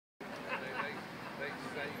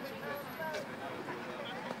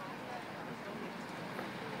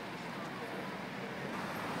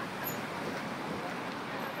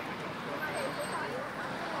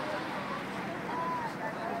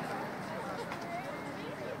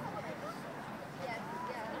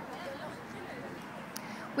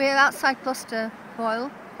We're outside Gloucester Royal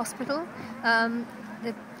Hospital.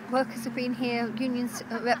 The workers have been here, unions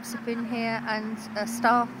reps have been here, and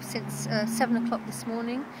staff since 7 o'clock this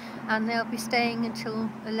morning, and they'll be staying until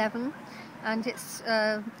 11. And it's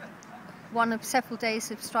one of several days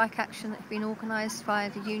of strike action that have been organised by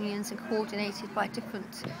the unions and coordinated by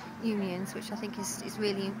different unions, which I think is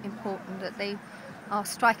really important, that they are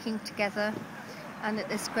striking together and that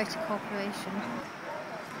there's greater cooperation.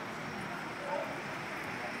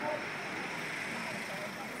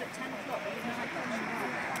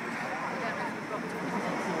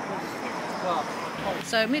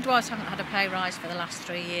 So midwives haven't had a pay rise for the last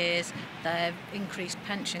 3 years. They've increased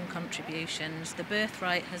pension contributions. The birth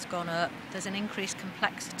rate has gone up. There's an increased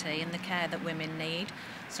complexity in the care that women need.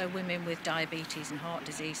 So women with diabetes and heart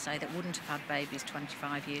disease, say, that wouldn't have had babies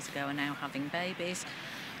 25 years ago are now having babies.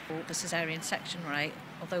 The caesarean section rate,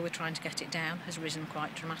 although we're trying to get it down, has risen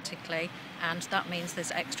quite dramatically, and that means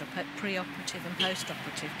there's extra pre-operative and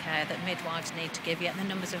post-operative care that midwives need to give, yet the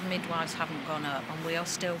numbers of midwives haven't gone up, and we are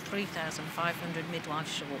still 3,500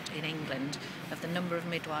 midwives short in England of the number of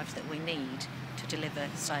midwives that we need to deliver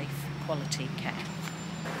safe, quality care.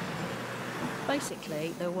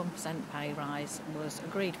 Basically, the 1% pay rise was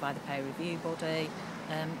agreed by the pay review body.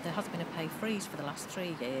 There has been a pay freeze for the last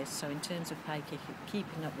 3 years, so in terms of pay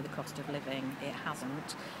keeping up with the cost of living, it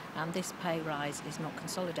hasn't. And this pay rise is not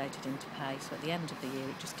consolidated into pay, so at the end of the year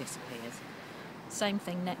it just disappears. Same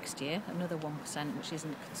thing next year, another 1% which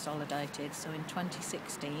isn't consolidated, so in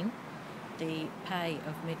 2016 the pay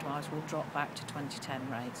of midwives will drop back to 2010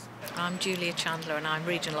 rates. I'm Julia Chandler and I'm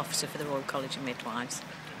Regional Officer for the Royal College of Midwives.